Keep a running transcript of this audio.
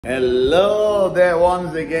Hello there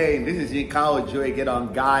once again. This is Yinka Ojo again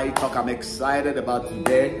on Guy Talk. I'm excited about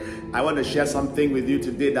today. I want to share something with you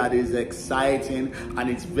today that is exciting and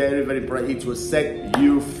it's very, very important. It will set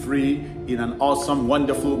you free in an awesome,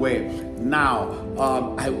 wonderful way. Now,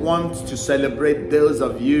 I want to celebrate those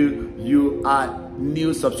of you are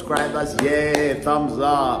new subscribers. Yeah, thumbs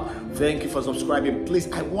up. Thank you for subscribing. Please,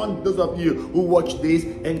 I want those of you who watch this,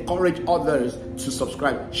 encourage others to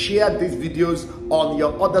subscribe. Share these videos on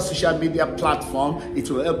your other social media platform. It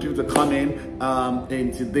will help you to come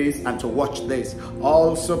into this and to watch this.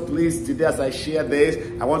 Also, please, today as I share this,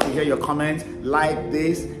 I want to hear your comments. Like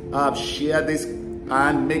this, share this,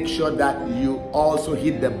 and make sure that you also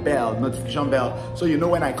hit the bell, notification bell, so you know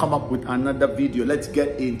when I come up with another video. Let's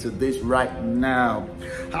get into this right now.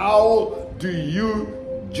 How do you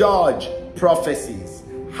judge prophecies?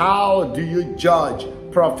 How do you judge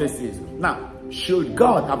prophecies? Now, should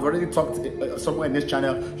God, I've already talked somewhere in this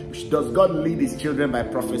channel, does God lead his children by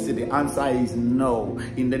prophecy? The answer is no.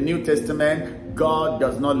 In the New Testament, God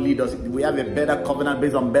does not lead us. We have a better covenant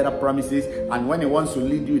based on better promises, and when he wants to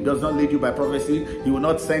lead you, he does not lead you by prophecy. He will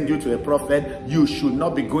not send you to a prophet. You should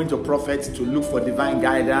not be going to prophets to look for divine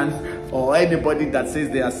guidance, or anybody that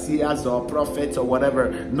says they are seers or prophets or whatever.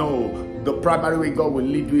 No, the primary way God will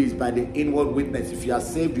lead you is by the inward witness. If you are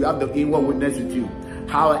saved, you have the inward witness with you.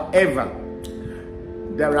 However,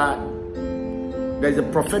 there's a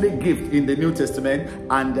prophetic gift in the New Testament,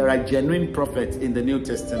 and there are genuine prophets in the New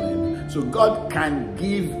Testament. So God can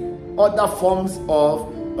give other forms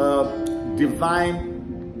of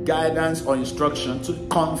divine guidance or instruction to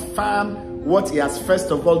confirm what he has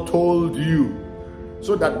first of all told you,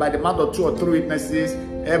 so that by the mouth of 2 or 3 witnesses,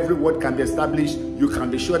 every word can be established. You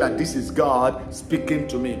can be sure that this is God speaking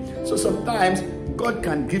to me. So sometimes God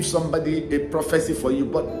can give somebody a prophecy for you,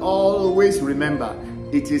 but always remember,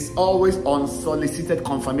 it is always unsolicited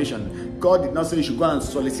confirmation. God did not say you should go and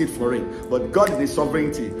solicit for it, but God in his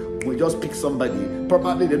sovereignty will just pick somebody.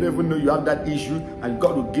 Probably they don't even know you have that issue, and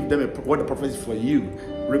God will give them a word of prophecy for you.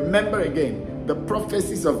 Remember again, the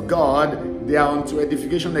prophecies of God, they are unto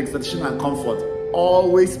edification, exhortation, and comfort.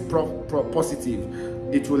 Always positive.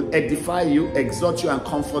 It will edify you, exhort you, and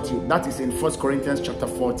comfort you. That is in 1 Corinthians chapter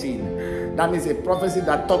 14. That is a prophecy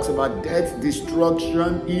that talks about death,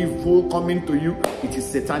 destruction, evil coming to you. It is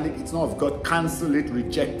satanic. It's not of God. Cancel it,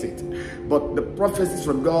 reject it. But the prophecies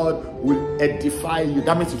from God will edify you.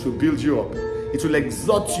 That means it will build you up. It will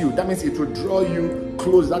exhort you. That means it will draw you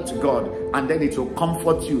closer to God. And then it will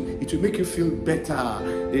comfort you. It will make you feel better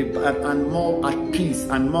and more at peace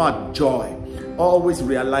and more at joy. Always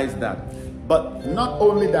realize that. But not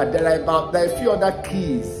only that, there are a few other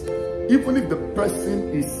keys. Even if the person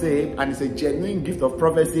is saved and it's a genuine gift of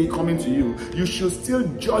prophecy coming to you, you should still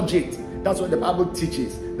judge it. That's what the Bible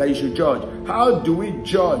teaches, that you should judge. How do we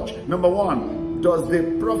judge? Number one, does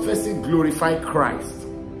the prophecy glorify Christ?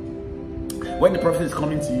 When the prophecy is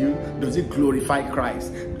coming to you, does it glorify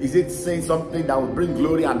Christ? Is it saying something that will bring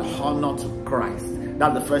glory and honor to Christ?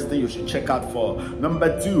 That's the first thing you should check out for.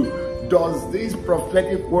 Number two, does this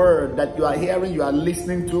prophetic word that you are hearing, you are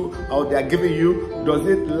listening to, or they are giving you, does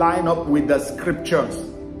it line up with the scriptures?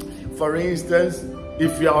 For instance,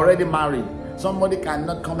 if you are already married, somebody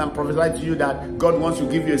cannot come and prophesy to you that God wants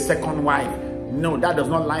to give you a second wife. No, that does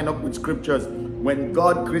not line up with scriptures. When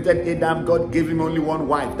God created Adam, God gave him only one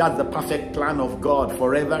wife. That's the perfect plan of God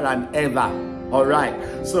forever and ever. All right.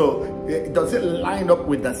 So does it line up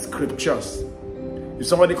with the scriptures? If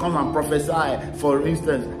somebody comes and prophesy, for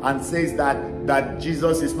instance, and says that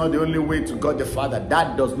Jesus is not the only way to God the Father,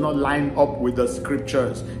 that does not line up with the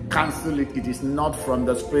scriptures. Cancel it. It is not from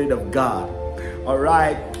the Spirit of God. All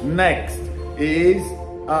right. Next is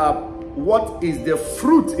what is the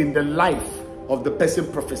fruit in the life of the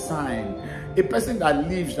person prophesying? A person that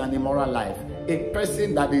lives an immoral life, a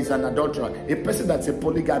person that is an adulterer, a person that's a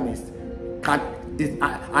polygamist,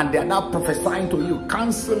 and they are now prophesying to you,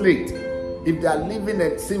 cancel it. If they are living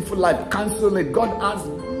a sinful life, cancel it. God has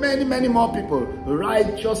many, many more people,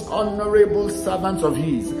 righteous, honorable servants of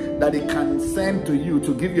his, that he can send to you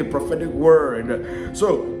to give you a prophetic word.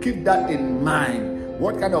 So keep that in mind.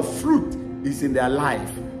 What kind of fruit is in their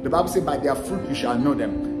life? The Bible says, by their fruit you shall know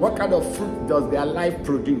them. What kind of fruit does their life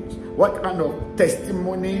produce? What kind of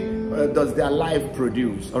testimony does their life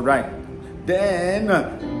produce? All right. Then,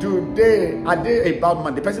 are they about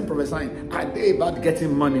money? The person prophesying, are they about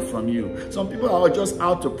getting money from you? Some people are just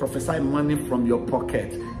out to prophesy money from your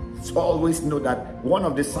pocket. So always know that one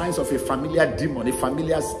of the signs of a familiar demon, a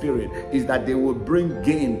familiar spirit, is that they will bring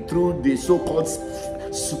gain through the so-called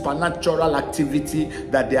supernatural activity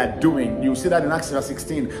that they are doing. You see that in Acts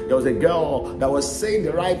 16. There was a girl that was saying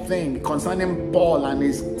the right thing concerning Paul and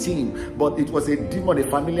his team, but it was a demon, a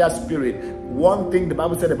familiar spirit. One thing the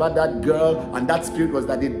Bible said about that girl and that spirit was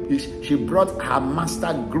that she brought her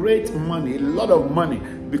master great money, a lot of money,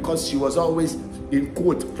 because she was always, in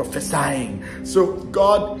quote, prophesying. So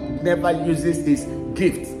God never uses his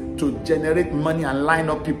gifts to generate money and line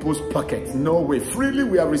up people's pockets. No way. Freely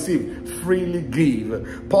we have received, freely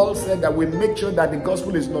give. Paul said that we make sure that the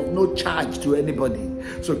gospel is of no charge to anybody.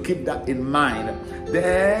 So keep that in mind.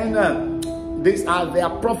 Then these are their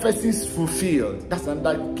prophecies fulfilled. That's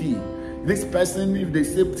another key. This person, if they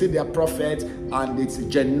say they are prophet and it's a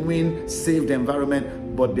genuine saved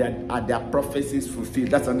environment, but are their prophecies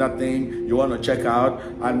fulfilled? That's another thing you want to check out.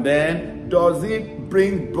 And then, does it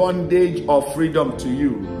bring bondage or freedom to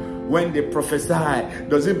you? When they prophesy,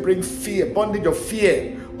 does it bring fear, bondage of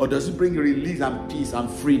fear, or does it bring release and peace and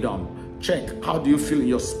freedom? Check. How do you feel in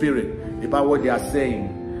your spirit about what they are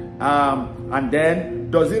saying? And then,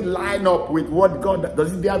 does it line up with what God,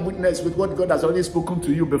 does it bear witness with what God has already spoken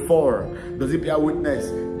to you before? Does it bear witness?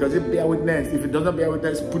 Does it bear witness? If it doesn't bear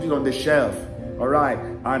witness, put it on the shelf. All right.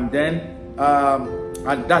 And then,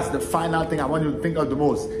 and that's the final thing I want you to think of the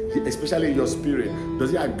most, especially in your spirit.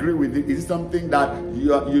 Does it agree with it? Is it something that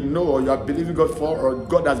you know or you are believing God for, or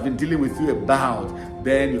God has been dealing with you about?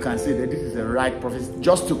 Then you can say that this is the right prophecy,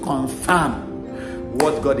 just to confirm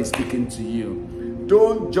what God is speaking to you.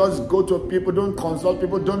 Don't just go to people, don't consult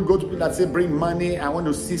people, don't go to people that say bring money, I want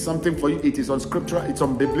to see something for you. It is unscriptural, it's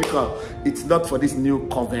unbiblical. It's not for this new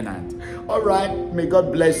covenant. All right, may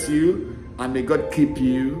God bless you and may God keep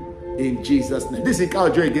you in Jesus' name. This is Ika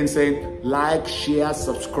Ojo again saying like, share,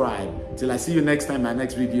 subscribe. Till I see you next time in my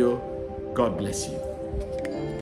next video. God bless you.